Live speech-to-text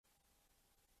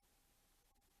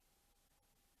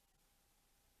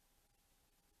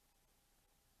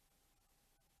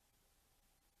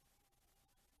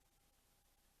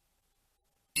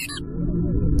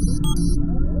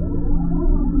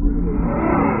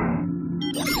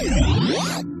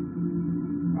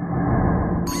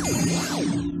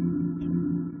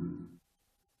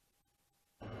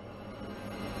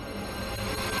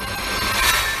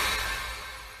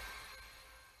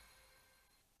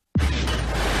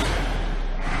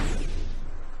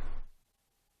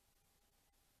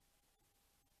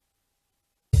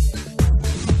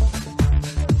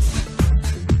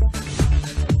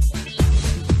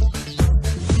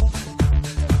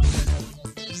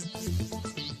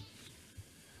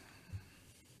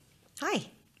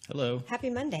Hello. Happy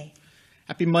Monday.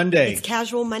 Happy Monday. It's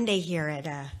Casual Monday here at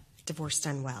Divorced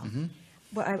Done Well. Mm-hmm.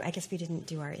 Well, I guess we didn't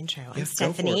do our intro. I'm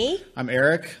Stephanie. I'm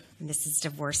Eric. And this is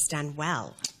Divorced Done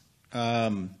Well.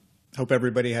 Hope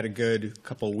everybody had a good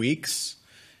couple weeks.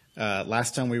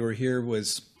 Last time we were here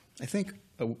was, I think,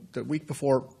 the week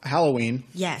before Halloween.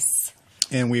 Yes.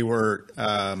 And we were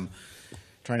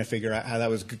trying to figure out how that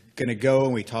was going to go.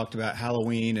 And we talked about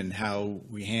Halloween and how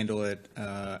we handle it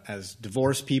as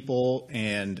divorced people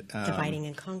and dividing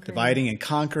and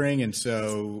conquering. And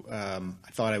so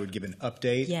I thought I would give an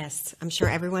update. Yes. I'm sure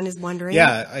everyone is wondering.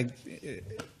 Yeah.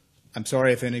 I'm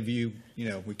sorry if any of you,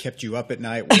 we kept you up at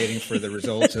night waiting for the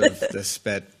results of the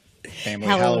Spet Family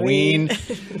Halloween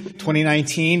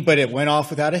 2019, but it went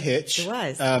off without a hitch. It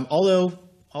was. Although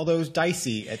it was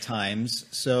dicey at times.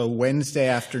 So Wednesday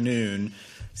afternoon,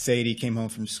 Sadie came home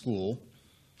from school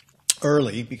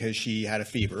early because she had a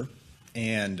fever,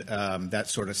 and that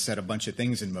sort of set a bunch of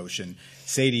things in motion.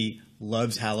 Sadie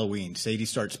loves Halloween. Sadie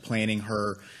starts planning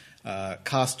her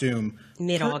costume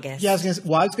mid-August. Yeah, I was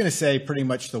going to say pretty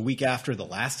much the week after the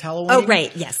last Halloween. Oh,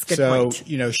 right. Yes, good point.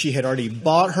 So, she had already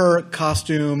bought her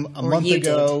costume a month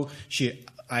ago. She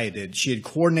had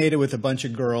coordinated with a bunch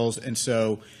of girls, and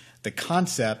so the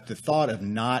thought of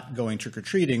not going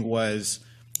trick-or-treating was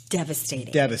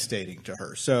devastating to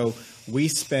her. So we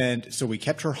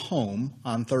kept her home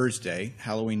on Thursday,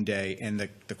 Halloween Day, and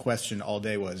the question all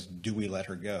day was, do we let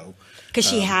her go? Because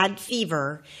she had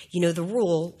fever. The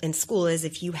rule in school is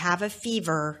if you have a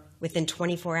fever within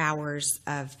 24 hours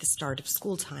of the start of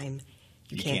school time,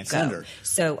 you can't go. Send her.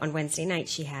 So on Wednesday night,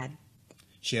 she had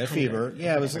fever.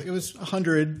 Yeah, it was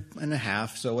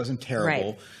 100.5, so it wasn't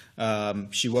terrible. Right.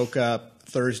 She woke up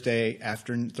Thursday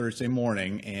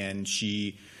morning, and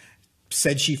she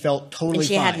said she felt totally fine. And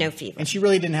she had no fever. And she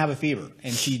really didn't have a fever.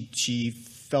 And she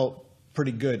felt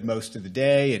pretty good most of the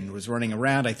day and was running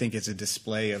around. I think it's a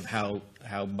display of how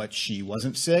much she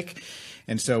wasn't sick.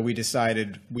 And so we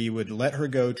decided we would let her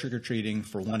go trick-or-treating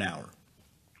for 1 hour.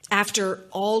 After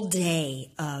all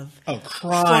day of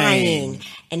crying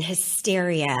and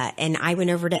hysteria, and I went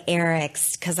over to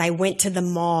Eric's because I went to the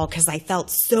mall because I felt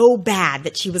so bad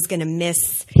that she was going to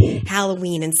miss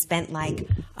Halloween and spent like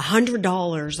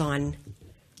 $100 on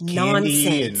candy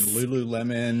nonsense. And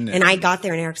Lululemon. And I got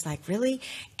there and Eric's like, really?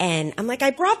 And I'm like,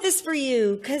 I brought this for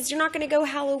you because you're not going to go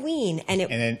Halloween. And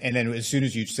then as soon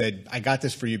as you said, I got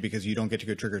this for you because you don't get to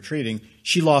go trick-or-treating,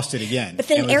 she lost it again. But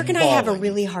then Eric and I have a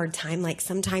really hard time. Like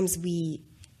sometimes we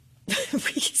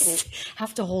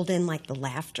have to hold in like the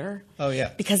laughter. Oh,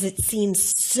 yeah. Because it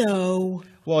seems so...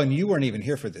 Well, and you weren't even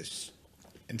here for this.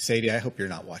 And Sadie, I hope you're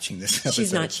not watching this episode.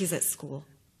 She's not. She's at school.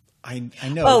 I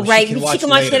know. Oh, right. She can watch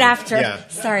later. it after. Yeah.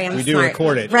 Sorry, I'm smart. We do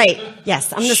record it. Right.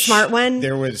 Yes, I'm the smart one.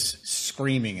 There was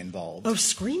screaming involved. Oh,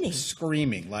 screaming.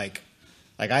 Screaming. Like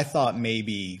I thought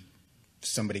maybe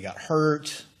somebody got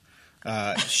hurt.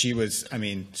 She was,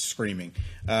 screaming.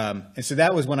 And so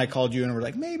that was when I called you and we're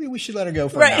like, maybe we should let her go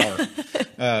for an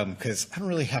hour. Because I don't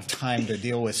really have time to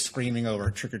deal with screaming over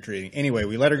trick-or-treating. Anyway,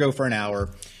 we let her go for an hour.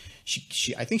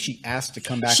 I think she asked to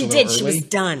come back a little early. She was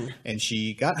done. And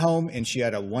she got home and she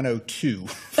had a 102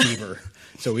 fever.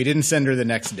 So we didn't send her the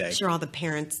next day. I'm sure all the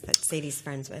parents that Sadie's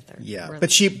friends with her. Yeah.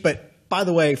 But by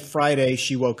the way, Friday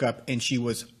she woke up and she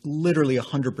was literally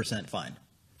 100% fine.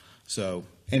 So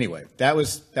anyway, that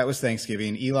was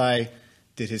Thanksgiving. Eli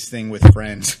did his thing with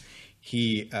friends.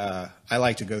 I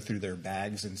like to go through their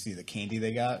bags and see the candy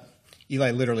they got.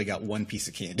 Eli literally got one piece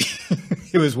of candy.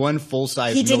 It was one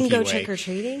full-size Milky Way. He didn't go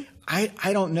trick-or-treating?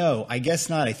 I don't know. I guess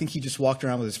not. I think he just walked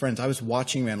around with his friends. I was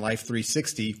watching him on Life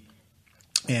 360,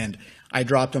 and I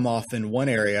dropped him off in one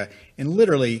area, and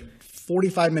literally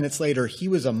 45 minutes later, he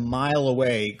was a mile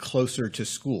away closer to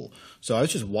school. So I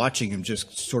was just watching him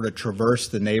just sort of traverse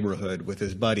the neighborhood with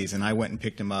his buddies, and I went and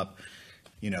picked him up,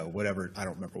 whatever. I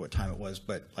don't remember what time it was,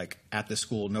 but like at the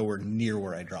school, nowhere near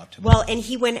where I dropped him. Well, and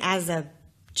he went as a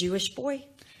Jewish boy?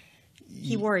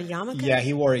 He wore a yarmulke? Yeah,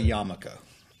 he wore a yarmulke.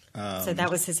 So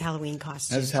that was his Halloween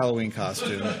costume. That was his Halloween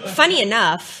costume. Funny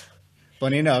enough,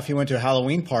 he went to a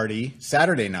Halloween party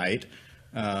Saturday night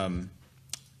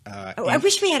I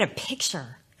wish we had a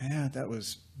picture. Yeah, that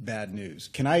was bad news.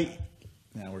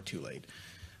 No, we're too late.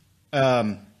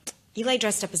 Eli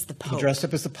dressed up as the Pope. He dressed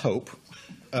up as the Pope.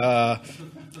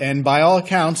 And by all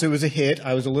accounts, it was a hit.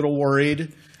 I was a little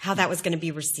worried how that was going to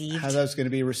be received.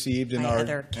 In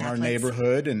our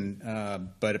neighborhood,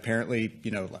 but apparently,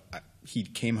 he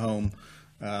came home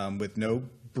with no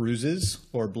bruises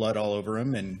or blood all over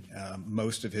him, and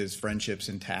most of his friendships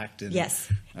intact. And,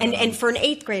 yes, and for an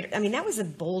 8th grader, I mean, that was a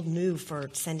bold move for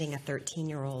sending a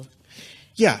 13-year-old.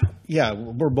 Yeah,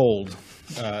 we're bold.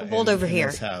 Bold over here.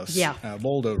 In this house. Yeah,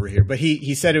 bold over here. But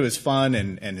he said it was fun,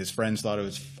 and his friends thought it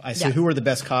was. I said, "Who are the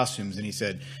best costumes?" And he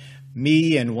said,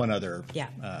 "Me and one other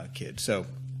kid." So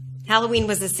Halloween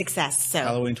was a success. So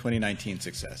Halloween 2019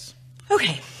 success.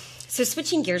 Okay, so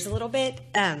switching gears a little bit.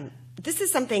 This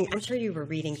is something I'm sure you were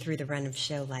reading through the run of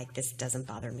show like this doesn't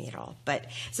bother me at all. But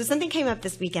so something came up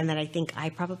this weekend that I think I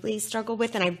probably struggle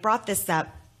with, and I brought this up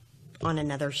on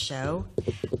another show.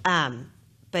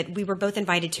 But we were both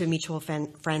invited to a mutual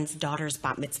friend's daughter's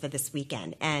bat mitzvah this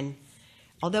weekend. And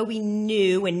although we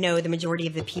knew and know the majority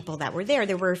of the people that were there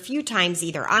were a few times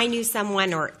either I knew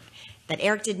someone or that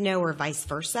Eric didn't know or vice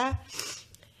versa.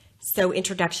 So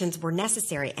introductions were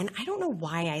necessary. And I don't know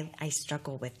why I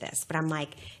struggle with this, but I'm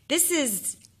like, this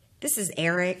is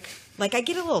Eric. Like, I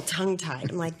get a little tongue-tied.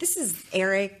 I'm like, this is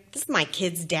Eric. This is my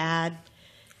kid's dad.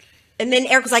 And then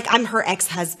Eric was like, I'm her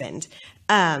ex-husband.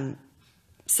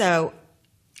 So...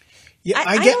 Yeah,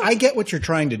 I get what you're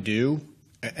trying to do,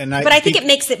 but I think it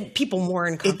makes people more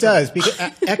uncomfortable. It does, because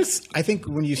X. I think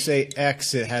when you say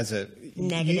X, it has a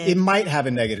negative. It might have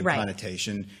a negative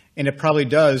connotation, and it probably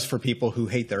does for people who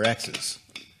hate their exes.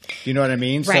 Do you know what I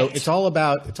mean? Right. So it's all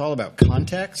about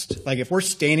context. Like, if we're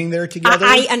standing there together,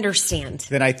 I understand.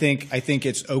 Then I think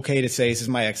it's okay to say this is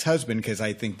my ex-husband, because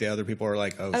I think the other people are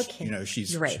like, oh,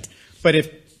 she's right.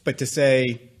 But to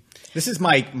say this is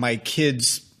my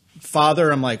kid's father,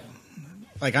 I'm like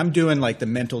I'm doing like the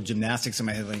mental gymnastics in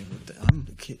my head. Like, I'm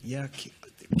the kid,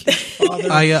 kid's father.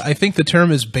 I think the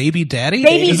term is baby daddy.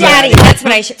 Baby daddy. That's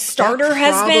what I should. Starter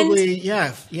husband. Probably,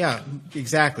 yeah,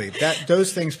 exactly.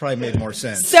 Those things probably made more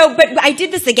sense. So, but I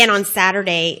did this again on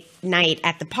Saturday night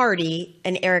at the party,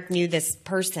 and Eric knew this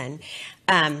person.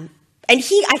 And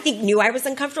he, I think, knew I was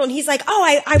uncomfortable. And he's like,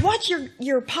 oh, I watch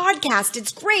your podcast.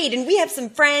 It's great. And we have some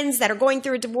friends that are going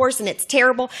through a divorce, and it's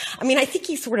terrible. I mean, I think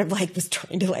he sort of like was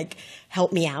trying to like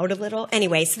help me out a little.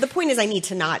 Anyway, so the point is I need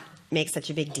to not make such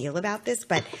a big deal about this.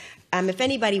 But if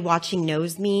anybody watching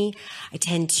knows me, I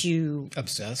tend to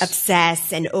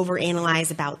obsess and overanalyze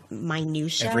about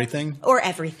minutia. Everything? Or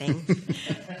everything.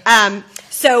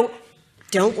 So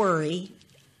don't worry.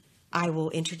 I will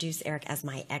introduce Eric as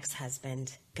my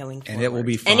ex-husband going forward. And it will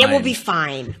be fine. And it will be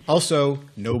fine. Also,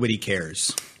 nobody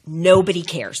cares. Nobody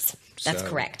cares. That's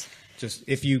correct. Just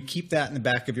if you keep that in the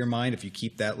back of your mind, if you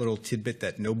keep that little tidbit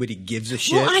that nobody gives a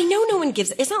shit. Well, I know no one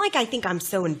gives. It's not like I think I'm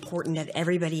so important that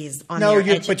everybody is on their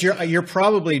edge. But you're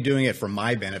probably doing it for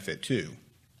my benefit too.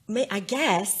 I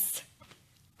guess.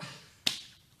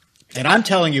 And I'm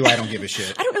telling you, I don't give a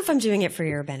shit. I don't know if I'm doing it for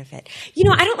your benefit.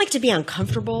 I don't like to be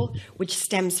uncomfortable, which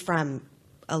stems from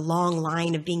a long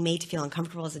line of being made to feel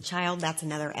uncomfortable as a child. That's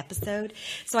another episode.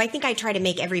 So I think I try to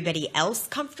make everybody else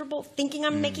comfortable, thinking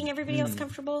I'm making everybody else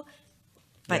comfortable.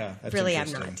 But really,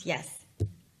 I'm not. Yes.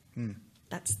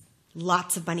 That's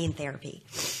lots of money in therapy.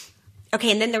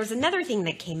 Okay, and then there was another thing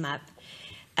that came up.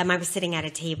 I was sitting at a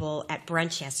table at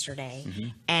brunch yesterday,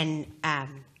 and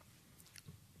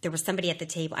there was somebody at the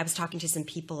table. I was talking to some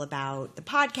people about the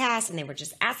podcast, and they were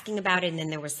just asking about it. And then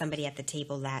there was somebody at the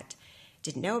table that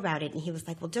didn't know about it, and he was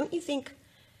like, "Well, don't you think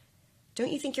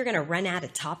you're going to run out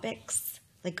of topics?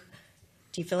 Like,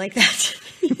 do you feel like that?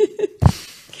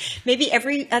 Maybe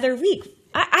every other week?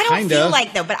 I don't feel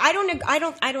like though, but I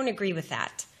don't agree with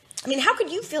that. I mean, how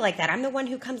could you feel like that? I'm the one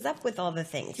who comes up with all the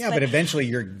things. Yeah, but eventually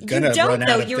you're going to run out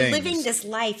of things. You're living this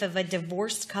life of a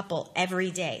divorced couple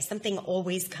every day. Something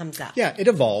always comes up. Yeah, it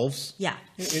evolves. Yeah.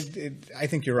 I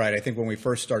think you're right. I think when we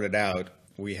first started out,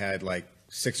 we had like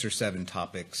 6 or 7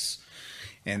 topics.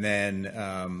 And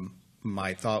then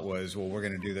my thought was, well, we're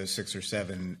going to do those 6 or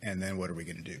 7, and then what are we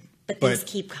going to do? But things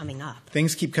keep coming up.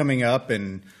 Things keep coming up,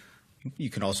 and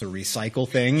you can also recycle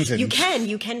things. And, you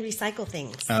can recycle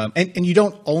things. And you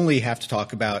don't only have to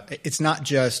talk about, it's not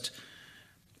just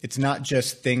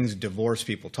things divorced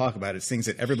people talk about. It's things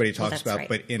that everybody talks about,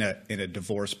 but in a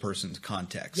divorced person's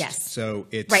context. Yes. So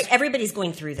it's right. Everybody's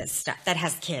going through this stuff that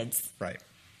has kids. Right.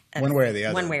 One way or the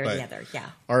other. One way or the other. Yeah.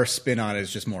 Our spin on it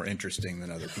is just more interesting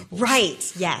than other people's.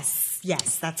 Right. Yes.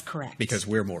 Yes, that's correct. Because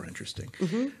we're more interesting.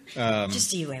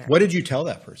 Just you, Eric. What did you tell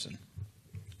that person?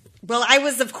 Well, I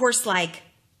was, of course, like,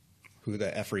 Who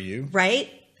the F are you? Right?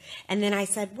 And then I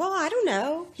said, well, I don't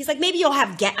know. He's like, maybe you'll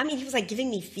have he was like giving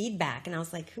me feedback. And I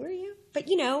was like, who are you? But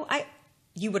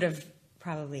you would have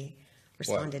probably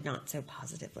responded not so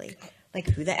positively. Like,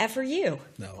 who the F are you?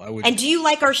 No, I would. And do you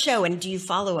like our show? And do you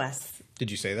follow us?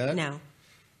 Did you say that? No.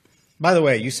 By the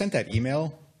way, you sent that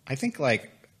email. I think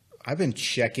I've been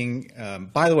checking.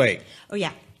 By the way. Oh,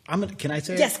 yeah. Can I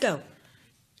say Yes, go.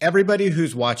 Everybody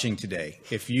who's watching today,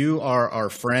 if you are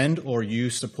our friend or you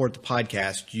support the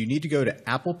podcast, you need to go to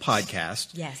Apple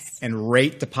Podcast and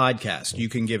rate the podcast. You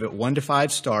can give it 1 to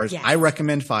 5 stars. Yes. I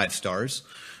recommend 5 stars.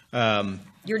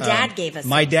 Your dad gave us.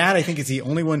 My dad, I think, is the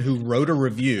only one who wrote a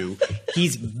review.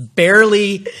 He's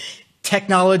barely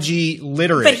technology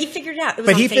literate. But he figured it out. It was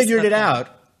on he Facebook, figured it though. out.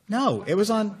 No, it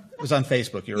was on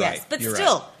Facebook. You're right. Yes, but You're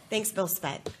still, right. thanks, Bill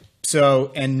Spett.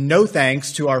 So, and no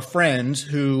thanks to our friends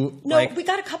who. No, we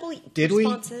got a couple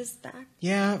responses back.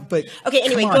 Yeah, but okay.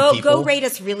 Anyway, come on, go rate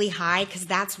us really high because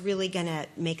that's really gonna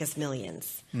make us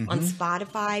millions on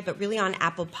Spotify, but really on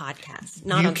Apple Podcasts,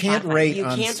 not on Spotify. You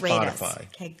can't rate us.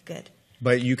 Okay, good.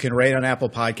 But you can rate on Apple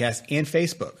Podcasts and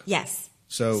Facebook. Yes.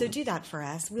 So do that for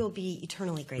us. We'll be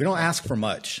eternally grateful. We don't ask for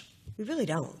much. We really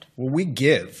don't. Well, we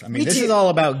give. I mean, this is all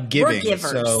about giving. We're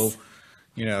givers. So,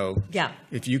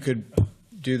 if you could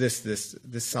do this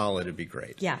solid, it'd be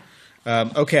great. Yeah.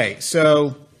 Okay,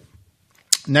 so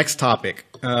next topic.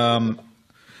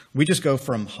 We just go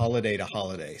from holiday to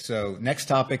holiday. So next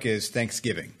topic is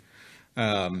Thanksgiving.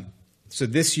 So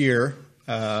this year,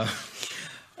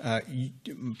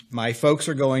 my folks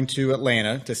are going to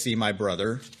Atlanta to see my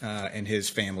brother and his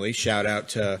family. Shout out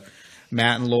to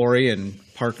Matt and Lori and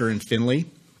Parker and Finley.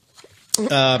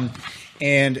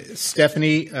 And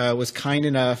Stephanie was kind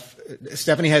enough.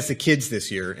 Stephanie has the kids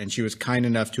this year, and she was kind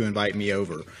enough to invite me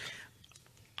over.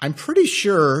 I'm pretty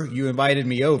sure you invited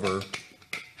me over,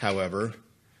 however,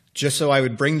 just so I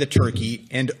would bring the turkey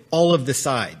and all of the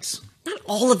sides. Not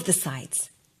all of the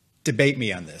sides. Debate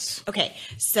me on this. Okay,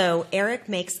 so Eric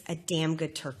makes a damn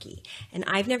good turkey, and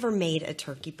I've never made a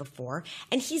turkey before.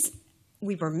 And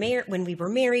when we were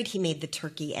married, he made the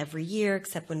turkey every year,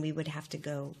 except when we would have to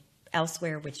go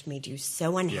elsewhere, which made you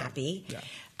so unhappy. Yeah.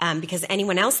 Because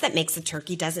anyone else that makes a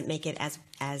turkey doesn't make it as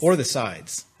or the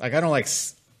sides. Like, I don't like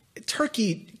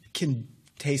turkey can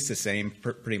taste the same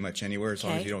pretty much anywhere as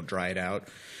long as you don't dry it out.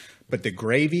 But the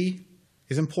gravy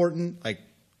is important. Like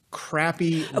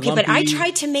crappy. Okay, lumpy. but I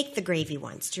tried to make the gravy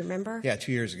once. Do you remember? Yeah,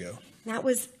 2 years ago. It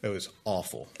was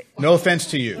awful. No offense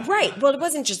to you. Right. Well, it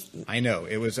wasn't just. I know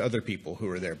it was other people who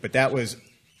were there, but that was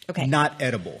not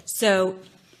edible. So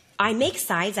I make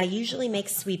sides. I usually make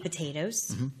sweet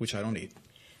potatoes, which I don't eat.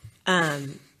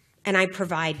 And I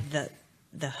provide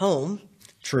the home.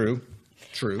 True.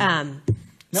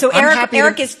 So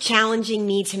Eric is challenging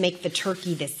me to make the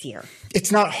turkey this year.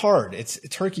 It's not hard.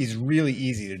 Turkey's really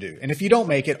easy to do. And if you don't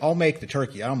make it, I'll make the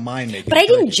turkey. I don't mind making it. But I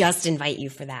didn't just invite you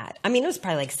for that. I mean, it was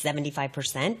probably like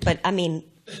 75%. But I mean,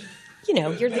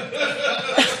 you're the.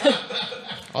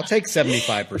 I'll take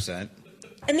 75%.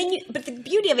 And then but the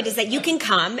beauty of it is that you can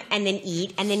come and then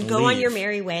eat and then go on your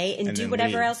merry way and do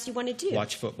whatever else you want to do.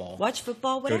 Watch football,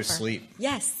 whatever. Go to sleep.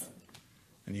 Yes.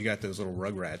 And you got those little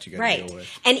rugrats you got to deal with.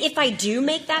 And if I do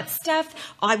make that stuff,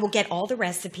 I will get all the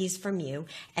recipes from you,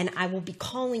 and I will be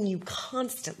calling you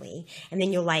constantly. And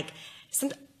then you'll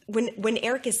when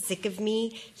Eric is sick of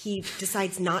me, he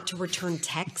decides not to return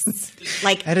texts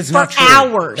that is for not true.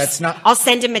 Hours. That's not. I'll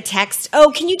send him a text.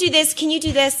 Oh, can you do this? Can you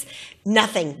do this?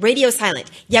 Nothing. Radio silent.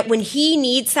 Yet when he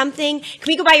needs something, can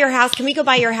we go by your house? Can we go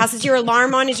by your house? Is your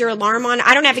alarm on? Is your alarm on?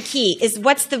 I don't have a key.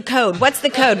 What's the code? What's the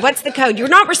code? What's the code? You're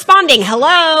not responding.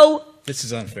 Hello? This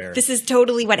is unfair. This is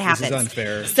totally what happens. This is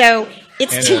unfair. So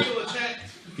it's too.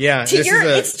 Yeah,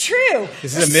 it's true.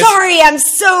 This Sorry, I'm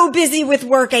so busy with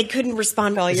work. I couldn't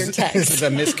respond to all your texts. This is a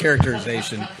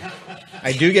mischaracterization.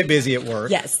 I do get busy at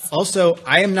work. Yes. Also,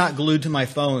 I am not glued to my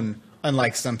phone,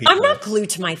 unlike some people. I'm not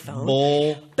glued to my phone.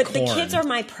 But the kids are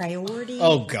my priority.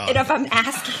 Oh, God. And if I'm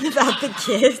asking about the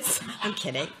kids, I'm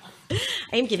kidding.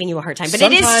 I am giving you a hard time. But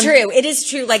it is true. It is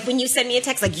true. Like when you send me a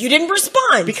text, like you didn't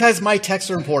respond. Because my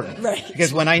texts are important. Right.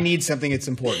 Because when I need something, it's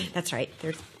important. That's right.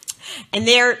 And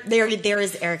there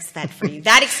is Eric Spett for you.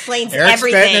 That explains Eric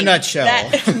everything. Spett in a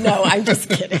nutshell. No, I'm just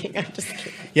kidding.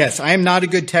 Yes, I am not a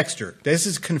good texter. This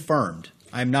is confirmed.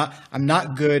 I'm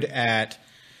not good at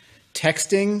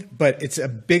texting, but it's a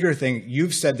bigger thing.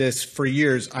 You've said this for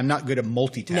years. I'm not good at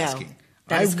multitasking. No,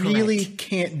 that is really correct.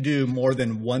 Can't do more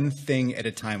than one thing at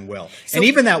a time well. And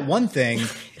even that one thing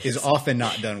is often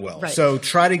not done well. Right. So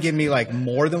try to give me like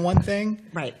more than one thing.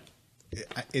 Right.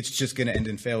 It's just going to end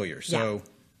in failure. So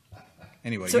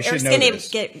Anyway, So you should Eric's know going to this.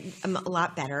 get a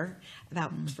lot better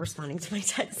about responding to my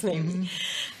text, maybe.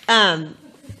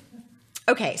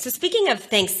 Okay, so speaking of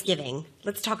Thanksgiving,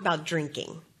 let's talk about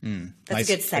drinking. That's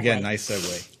a good segue. Again, nice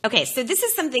segue. Okay, so this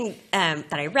is something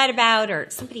that I read about or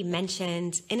somebody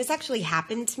mentioned, and it's actually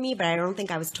happened to me, but I don't think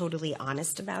I was totally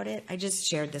honest about it. I just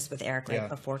shared this with Eric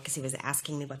before because he was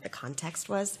asking me what the context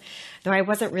was, though I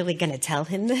wasn't really going to tell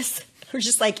him this. I was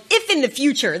just like, if in the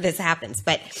future this happens.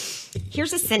 But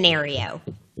here's a scenario.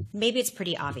 Maybe it's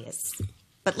pretty obvious.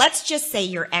 But let's just say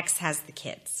your ex has the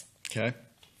kids. Okay.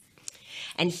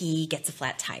 And he gets a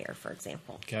flat tire, for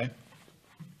example. Okay.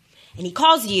 And he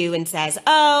calls you and says,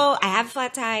 "Oh, I have a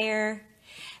flat tire.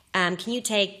 Can you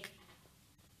take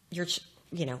your,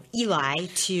 Eli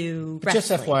to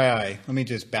wrestling?" Just FYI, let me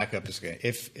just back up a second.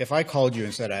 If I called you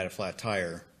and said I had a flat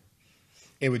tire,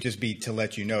 it would just be to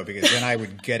let you know, because then I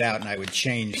would get out and I would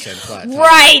change said flat tire.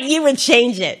 Right, you would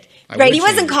change it. Right, he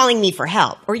wasn't change it. calling me for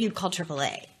help, or you'd call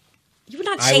AAA. You would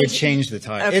not change. I would change the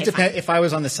tire. Okay, it depends. If I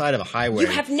was on the side of a highway. You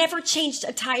have never changed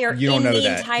a tire You don't in know the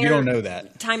that. entire You don't know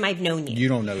that. time I've known you. You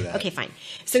don't know that. Okay, fine.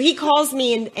 So he calls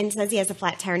me and says he has a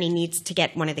flat tire and he needs to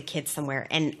get one of the kids somewhere,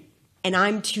 and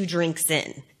I'm 2 drinks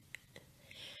in.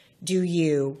 Do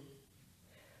you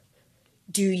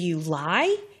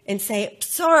lie and say,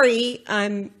 "Sorry,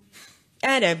 I'm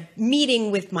at a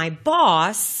meeting with my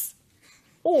boss,"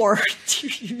 or do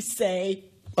you say,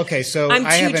 Okay, so I'm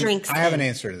I 2 drinks have in. an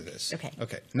answer to this. Okay.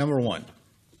 Okay. Number one,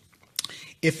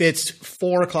 if it's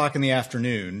 4:00 in the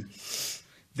afternoon,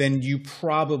 then you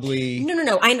probably.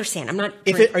 No. I understand. I'm not.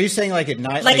 Are you saying like at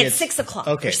night? Like at it's 6 o'clock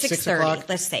Okay, or 6 6:30, o'clock.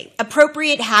 let's say.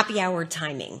 Appropriate happy hour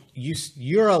timing.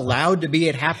 You're allowed to be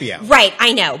at happy hour. Right,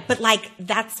 I know. But like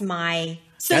that's my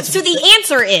so the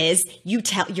answer is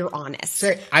you're honest.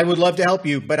 Say, I would love to help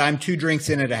you, but I'm 2 drinks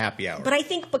in at a happy hour. But I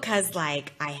think because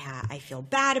like I feel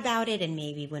bad about it, and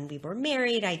maybe when we were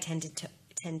married I tend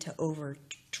to over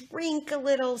drink a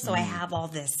little, so I have all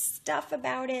this stuff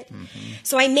about it.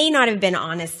 So I may not have been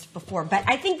honest before, but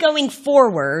I think going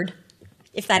forward,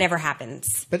 if that ever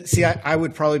happens. But see, I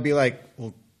would probably be like,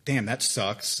 well, damn, that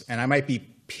sucks. And I might be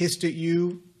pissed at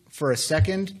you for a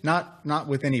second, not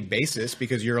with any basis,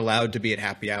 because you're allowed to be at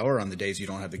happy hour on the days you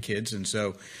don't have the kids. And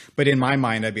so, but in my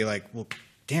mind, I'd be like, well,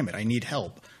 damn it, I need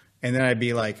help. And then I'd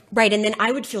be like, Right, and then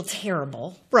I would feel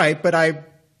terrible. right, but I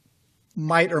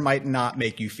might or might not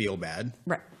make you feel bad.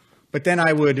 Right. But then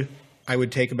I would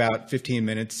take about 15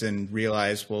 minutes and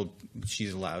realize, well,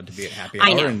 she's allowed to be at happy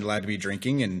I know. hour and allowed to be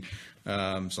drinking, and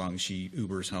as long as she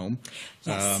Ubers home.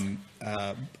 Yes.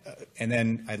 And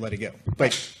then I'd let it go.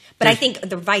 But I think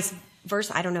the vice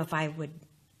versa, I don't know if I would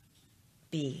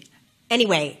be.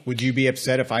 Anyway. Would you be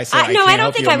upset if I said I No, can't I don't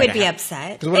help think you, I I'm would gonna be have-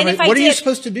 upset. 'Cause what And if I are you did-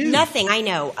 supposed to do? Nothing, I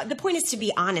know. The point is to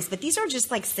be honest, but these are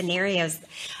just like scenarios,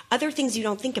 other things you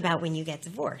don't think about when you get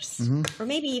divorced. Or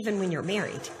maybe even when you're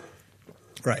married.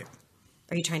 Right.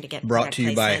 Are you trying to get Brought to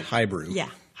you by placement? High Brew. Yeah,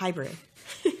 High Brew.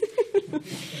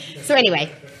 So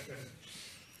anyway.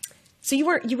 So you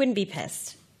wouldn't be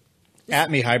pissed.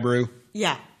 At me, High Brew.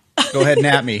 Yeah. Go ahead and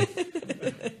at me.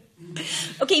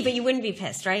 Okay, but you wouldn't be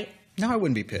pissed, right? No, I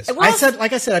wouldn't be pissed. Well,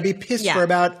 Like I said, I'd be pissed Yeah. for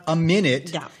about a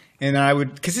minute. Yeah. And then I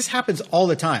would, because this happens all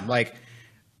the time. Like,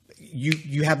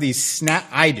 you have these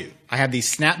I have these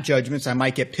snap judgments. I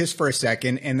might get pissed for a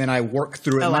second, and then I work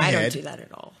through it in my I head. don't do that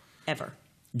at all. Ever.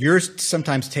 Yours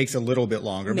sometimes takes a little bit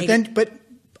longer. Maybe. But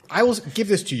I will give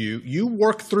this to you. You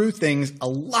work through things a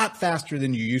lot faster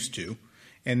than you used to.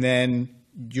 And then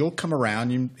you'll come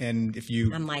around, and if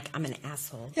you... I'm like, I'm an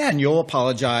asshole. Yeah, and you'll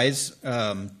apologize.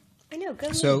 I know,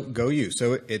 go So me. go you.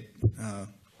 So it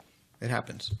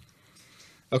happens.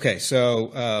 Okay,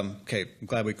 so I'm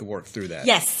glad we could work through that.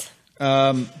 Yes.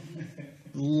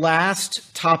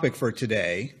 Last topic for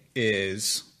today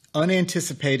is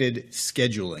unanticipated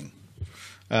scheduling.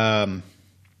 As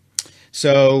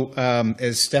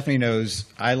Stephanie knows,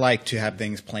 I like to have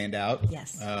things planned out.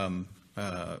 Yes.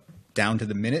 Down to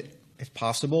the minute, if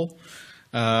possible.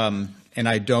 And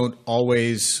I don't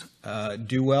always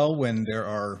do well when there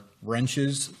are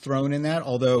wrenches thrown in that,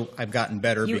 although I've gotten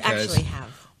better You because actually have.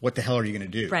 What the hell are you going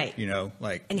to do? Right. You know,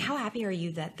 like, And how happy are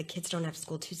you that the kids don't have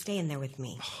school Tuesday and they're with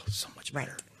me? so much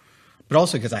better. Right. But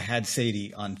also because I had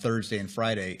Sadie on Thursday and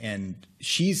Friday, and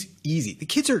she's easy. The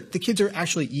kids are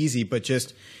actually easy, but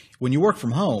just when you work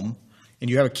from home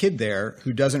and you have a kid there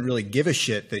who doesn't really give a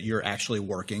shit that you're actually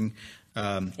working.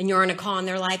 And you're on a call and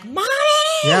they're like, "Mommy!"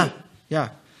 Yeah.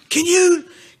 Can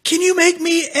you make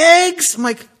me eggs? I'm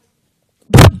like,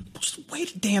 just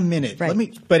wait a damn minute.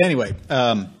 Right. But anyway,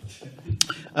 I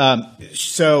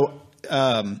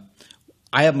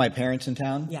have my parents in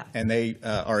town. Yeah. And they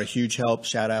are a huge help.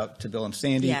 Shout out to Bill and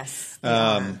Sandy. Yes, they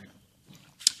are.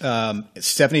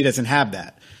 Stephanie doesn't have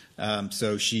that.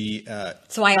 So she.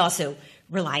 So I also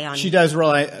rely on. She does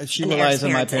rely. She relies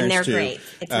on my parents and they're too. great.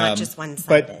 It's not just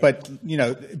one-sided. But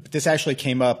this actually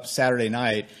came up Saturday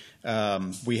night.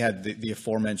 We had the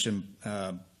aforementioned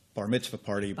bat mitzvah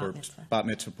party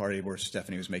where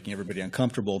Stephanie was making everybody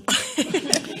uncomfortable,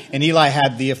 and Eli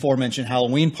had the aforementioned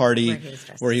Halloween party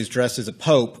where he was dressed as a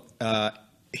pope.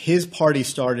 His party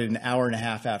started an hour and a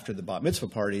half after the bat mitzvah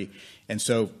party, and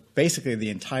so basically the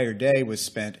entire day was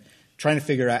spent trying to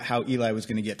figure out how Eli was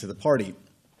going to get to the party.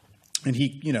 And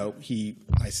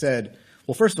I said,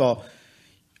 well, first of all,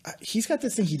 he's got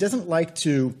this thing. He doesn't like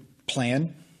to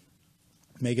plan.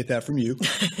 May get that from you.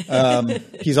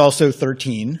 He's also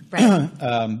 13. Right.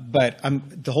 But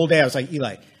the whole day I was like,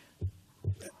 Eli,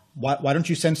 why don't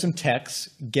you send some texts,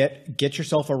 get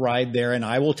yourself a ride there, and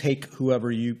I will take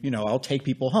whoever I'll take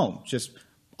people home. Just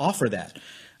offer that.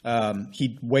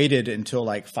 He waited until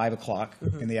like 5 o'clock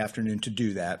in the afternoon to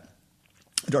do that,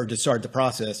 or to start the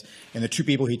process. And the two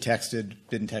people he texted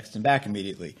didn't text him back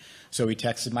immediately. So he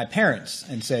texted my parents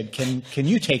and said, "Can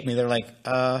you take me?" They're like,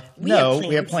 "No,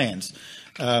 we have plans."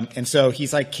 And so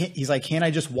he's like, "Can't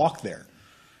I just walk there?"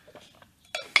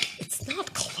 It's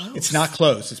not close. It's not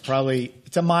close.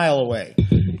 It's a mile away,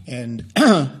 and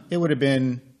it would have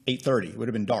been 8:30. It would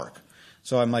have been dark.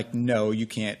 So I'm like, "No, you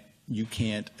can't. You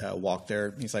can't walk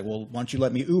there." He's like, "Well, why don't you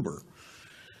let me Uber?"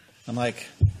 I'm like,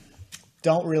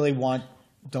 don't really want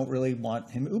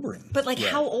him Ubering. But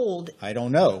how old? I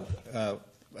don't know.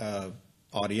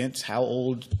 Audience, how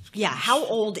old? Yeah, how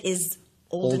old is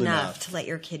old enough to let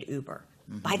your kid Uber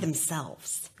by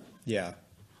themselves? Yeah.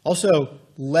 Also,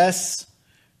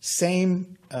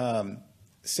 same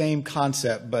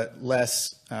concept, but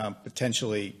less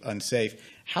potentially unsafe.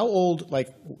 How old?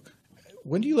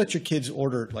 When do you let your kids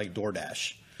order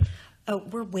Doordash? Oh,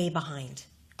 we're way behind.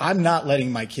 I'm not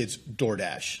letting my kids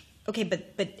Doordash. Okay,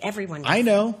 but everyone does. I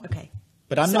know. Okay.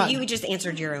 But I'm not. So you just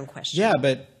answered your own question.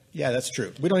 Yeah, that's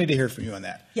true. We don't need to hear from you on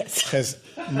that. Yes. Because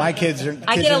my kids are.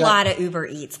 I get a lot of Uber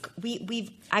Eats.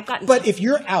 I've gotten. But if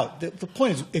you're out, the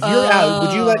point is, if you're out,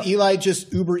 would you let Eli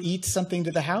just Uber Eat something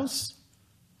to the house?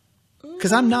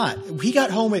 Because I'm not. He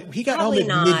got home at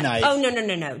midnight. Oh,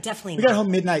 no, definitely not. We got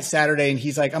home midnight Saturday, and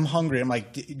he's like, "I'm hungry." I'm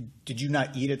like, "Did you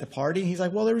not eat at the party?" And he's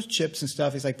like, "Well, there was chips and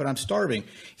stuff." He's like, "But I'm starving."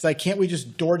 He's like, "Can't we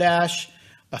just DoorDash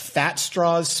a Fat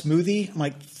Straws smoothie?" I'm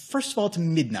like, first of all, it's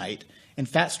midnight, and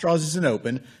Fat Straws isn't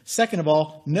open. Second of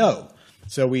all, no.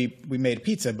 So we made a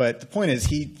pizza. But the point is,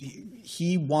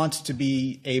 he wants to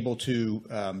be able to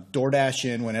DoorDash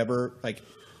in whenever,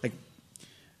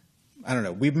 I don't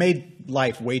know. We've made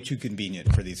life way too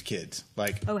convenient for these kids.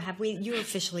 Have we? You're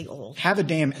officially old. Have a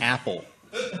damn Apple.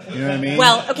 You know what I mean?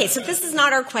 Well, okay. So this is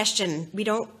not our question.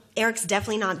 Eric's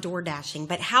definitely not door dashing.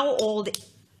 But how old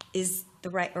is the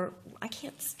right? Or I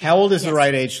can't. How old is the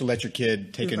right age to let your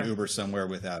kid take an Uber somewhere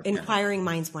without? Inquiring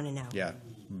minds want to know. Yeah.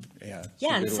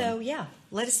 Yeah. And so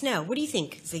let us know. What do you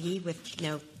think, Ziggy, with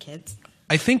no kids?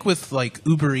 I think with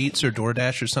Uber Eats or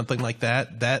DoorDash or something like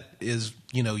that, that is,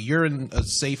 you're in a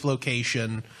safe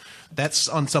location. That's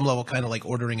on some level kind of like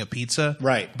ordering a pizza.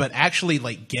 Right. But actually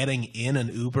getting in an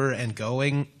Uber and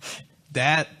going,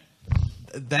 that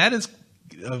is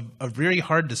a very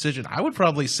hard decision. I would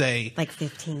probably say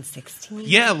 15, 16.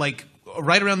 Yeah,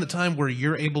 right around the time where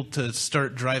you're able to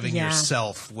start driving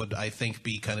yourself would, I think,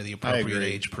 be kind of the appropriate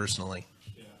age personally.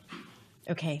 Yeah.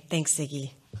 Okay. Thanks,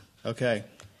 Ziggy. Okay.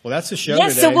 Well, that's the show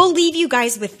today. So we'll leave you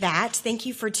guys with that. Thank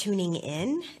you for tuning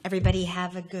in. Everybody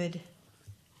have a good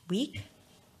week,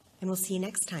 and we'll see you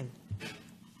next time.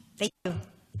 Thank you.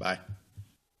 Bye.